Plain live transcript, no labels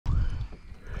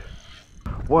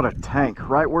What a tank,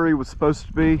 right where he was supposed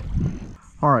to be.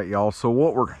 All right, y'all, so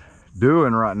what we're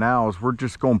doing right now is we're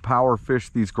just going to power fish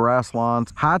these grass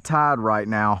lines. High tide right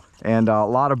now, and a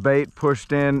lot of bait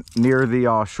pushed in near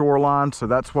the shoreline, so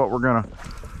that's what we're gonna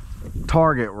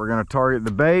target. We're gonna target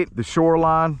the bait, the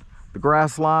shoreline, the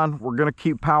grass line. We're gonna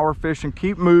keep power fishing,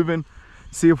 keep moving,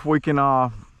 see if we can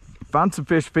find some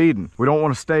fish feeding. We don't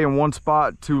want to stay in one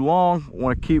spot too long. We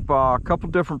want to keep a couple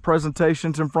different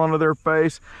presentations in front of their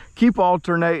face, keep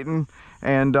alternating,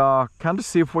 and kind of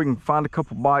see if we can find a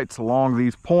couple bites along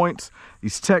these points,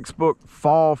 these textbook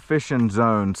fall fishing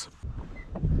zones.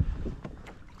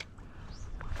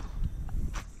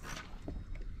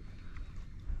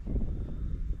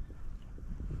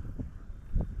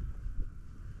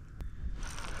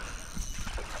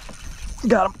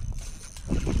 Got him.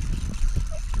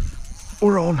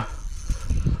 We're on.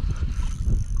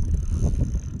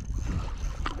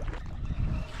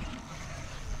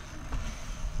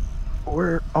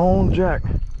 We're on, Jack.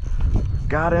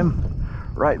 Got him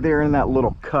right there in that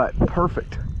little cut.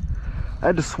 Perfect. I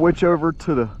had to switch over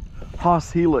to the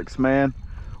Haas Helix, man.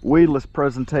 Weedless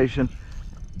presentation.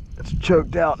 It's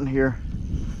choked out in here.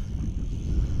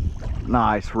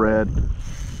 Nice red.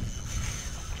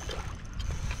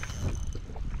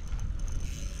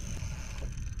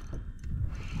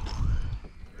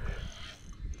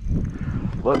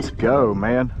 Let's go,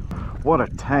 man. What a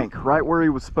tank, right where he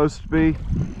was supposed to be,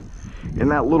 in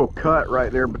that little cut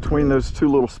right there between those two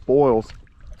little spoils.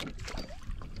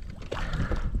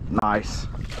 Nice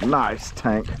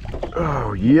tank.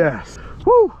 Oh yes,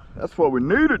 woo, that's what we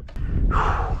needed.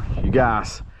 Whew. You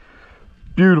guys,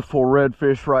 beautiful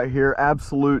redfish right here,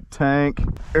 absolute tank.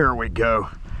 There we go.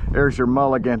 There's your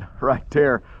mulligan right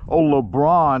there. Old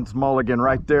LeBron's mulligan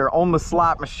right there on the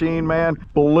slot machine, man.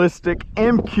 Ballistic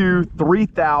MQ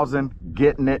 3000,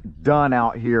 getting it done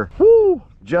out here. Woo!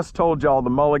 Just told y'all the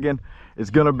mulligan is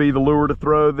gonna be the lure to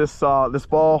throw this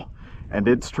fall, and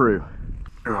it's true.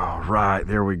 All right,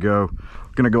 there we go.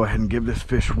 Gonna go ahead and give this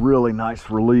fish really nice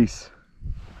release.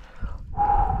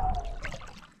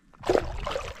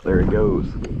 There he goes.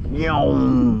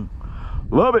 Yum.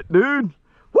 Love it, dude.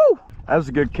 Woo! That was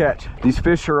a good catch. These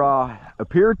fish are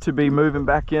appear to be moving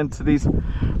back into these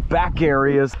back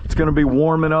areas. It's going to be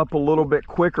warming up a little bit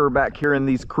quicker back here in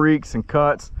these creeks and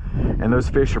cuts, and those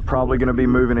fish are probably going to be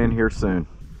moving in here soon.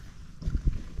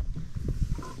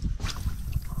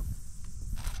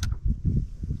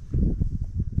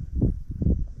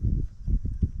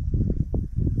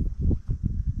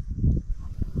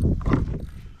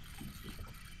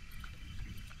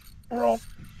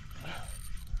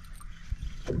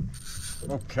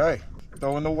 Okay,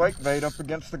 throwing the wake bait up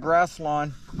against the grass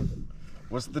line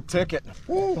was the ticket.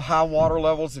 Woo, high water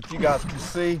levels, if you guys can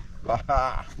see.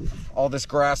 All this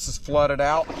grass is flooded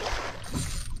out.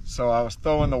 So I was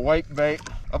throwing the wake bait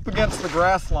up against the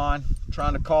grass line,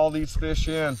 trying to call these fish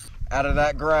in out of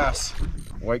that grass.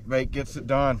 Wake bait gets it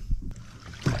done.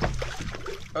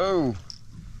 Oh,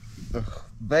 the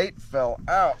bait fell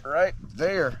out right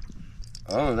there.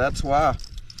 Oh, that's why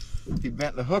he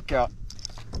bent the hook out.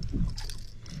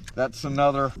 That's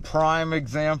another prime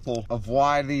example of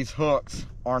why these hooks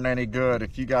aren't any good.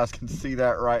 If you guys can see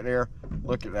that right there,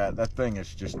 look at that. That thing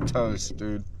is just toast,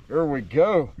 dude. There we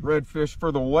go. Redfish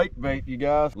for the wake bait, you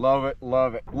guys. Love it,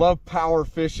 love it. Love power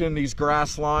fishing these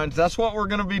grass lines. That's what we're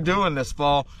gonna be doing this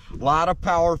fall. A lot of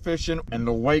power fishing, and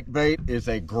the wake bait is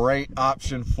a great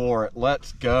option for it.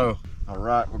 Let's go. All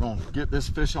right, we're gonna get this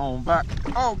fish on back.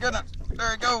 Oh goodness,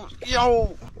 there he goes.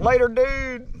 Yo, later,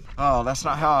 dude. Oh, that's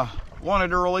not how I wanted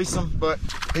to release him, but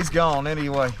he's gone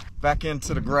anyway, back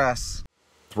into the grass.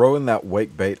 Throwing that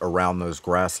wake bait around those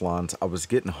grass lines, I was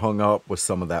getting hung up with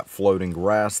some of that floating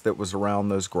grass that was around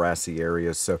those grassy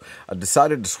areas. So I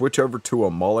decided to switch over to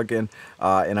a mulligan,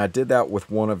 and I did that with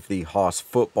one of the Haas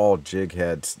football jig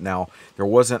heads. Now, there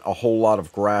wasn't a whole lot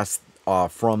of grass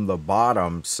from the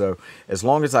bottom, so as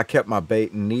long as I kept my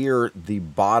bait near the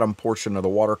bottom portion of the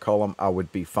water column, I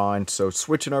would be fine. So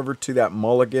switching over to that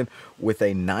mulligan with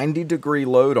a 90-degree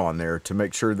load on there to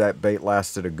make sure that bait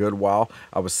lasted a good while,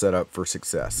 I was set up for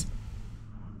success.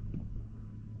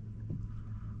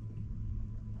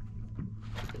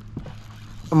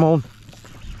 Come on.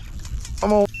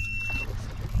 Come on.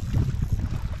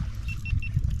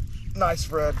 Nice,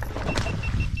 Fred.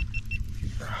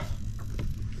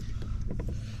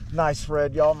 Nice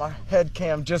red, y'all. My head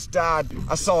cam just died.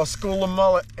 I saw a school of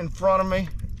mullet in front of me.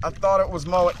 I thought it was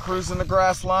mullet cruising the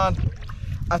grass line.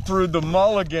 I threw the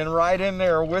mulligan right in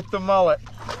there with the mullet,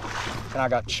 and I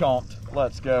got chomped.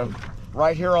 Let's go.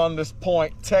 Right here on this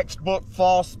point, textbook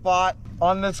fall spot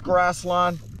on this grass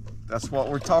line. That's what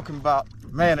we're talking about.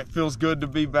 Man, it feels good to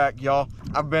be back, y'all.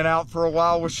 I've been out for a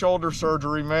while with shoulder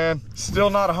surgery, man. Still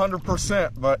not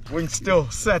 100%, but we can still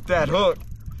set that hook.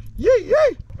 Yay,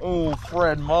 yay! Oh,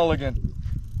 Fred Mulligan.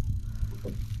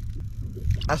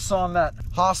 That's on that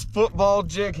Haas football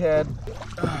jig head.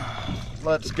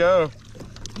 Let's go.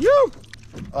 Woo!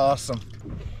 Awesome.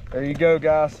 There you go,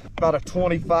 guys. About a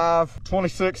 25,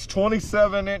 26,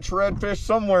 27 inch redfish,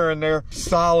 somewhere in there.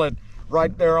 Solid,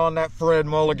 right there on that Fred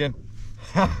Mulligan.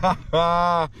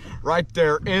 Right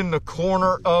there in the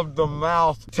corner of the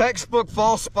mouth. Textbook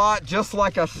fall spot, just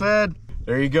like I said.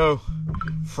 There you go.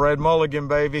 Fred Mulligan,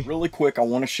 baby. Really quick, I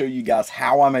want to show you guys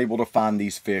how I'm able to find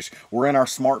these fish. We're in our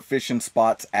Smart Fishing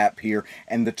Spots app here,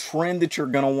 and the trend that you're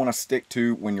going to want to stick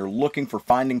to when you're looking for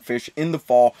finding fish in the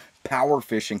fall, power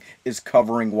fishing, is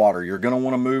covering water. You're going to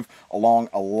want to move along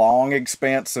a long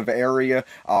expanse of area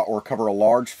or cover a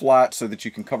large flat so that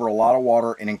you can cover a lot of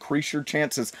water and increase your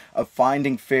chances of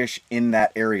finding fish in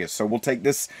that area. So we'll take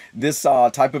this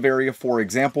type of area for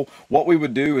example. What we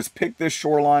would do is pick this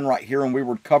shoreline right here, and we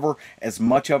would cover as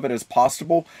much of it as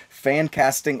possible, fan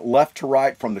casting left to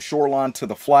right from the shoreline to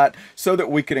the flat so that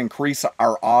we could increase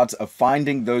our odds of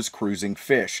finding those cruising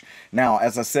fish. Now,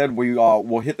 as I said, we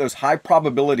will hit those high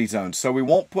probability zones, so we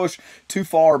won't push too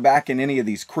far back in any of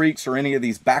these creeks or any of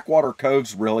these backwater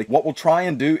coves. Really, what we'll try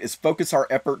and do is focus our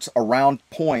efforts around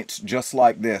points just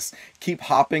like this. Keep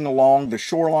hopping along the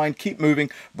shoreline, keep moving,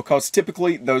 because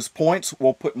typically those points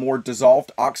will put more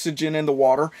dissolved oxygen in the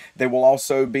water. They will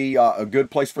also be a good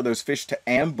place for those fish to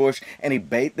ambush any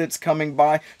bait that's coming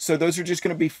by. So those are just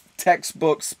going to be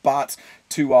textbook spots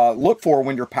to look for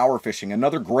when you're power fishing.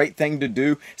 Another great thing to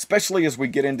do, especially as we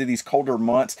get into these colder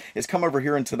months, is come over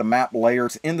here into the map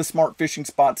layers in the Smart Fishing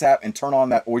Spots app and turn on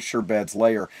that oyster beds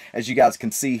layer. As you guys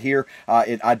can see here,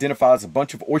 it identifies a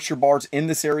bunch of oyster bars in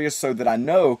this area so that I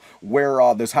know where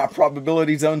those high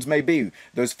probability zones may be.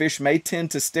 Those fish may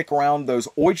tend to stick around those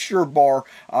oyster bar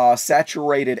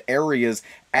saturated areas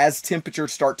as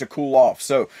temperatures start to cool off.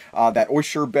 So that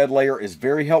oyster bed layer is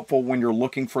very helpful when you're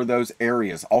looking for those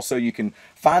areas. Also, you can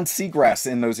find seagrass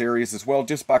in those areas as well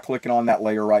just by clicking on that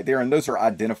layer right there, and those are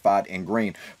identified in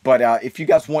green. But if you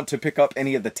guys want to pick up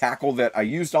any of the tackle that I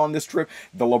used on this trip,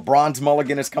 the LeBron's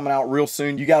Mulligan is coming out real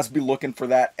soon. You guys be looking for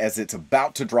that as it's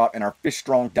about to drop in our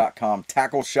fishstrong.com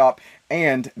tackle shop.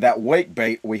 And that wake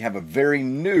bait, we have a very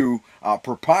new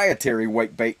proprietary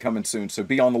wake bait coming soon, so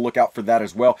be on the lookout for that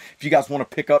as well. If you guys want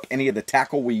to pick up any of the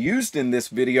tackle we used in this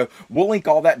video, we'll link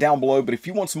all that down below. But if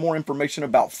you want some more information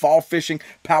about fall fishing,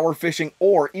 power fishing,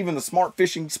 or even the Smart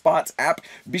Fishing Spots app,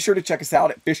 be sure to check us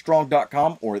out at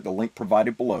fishstrong.com or at the link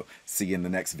provided below. See you in the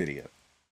next video.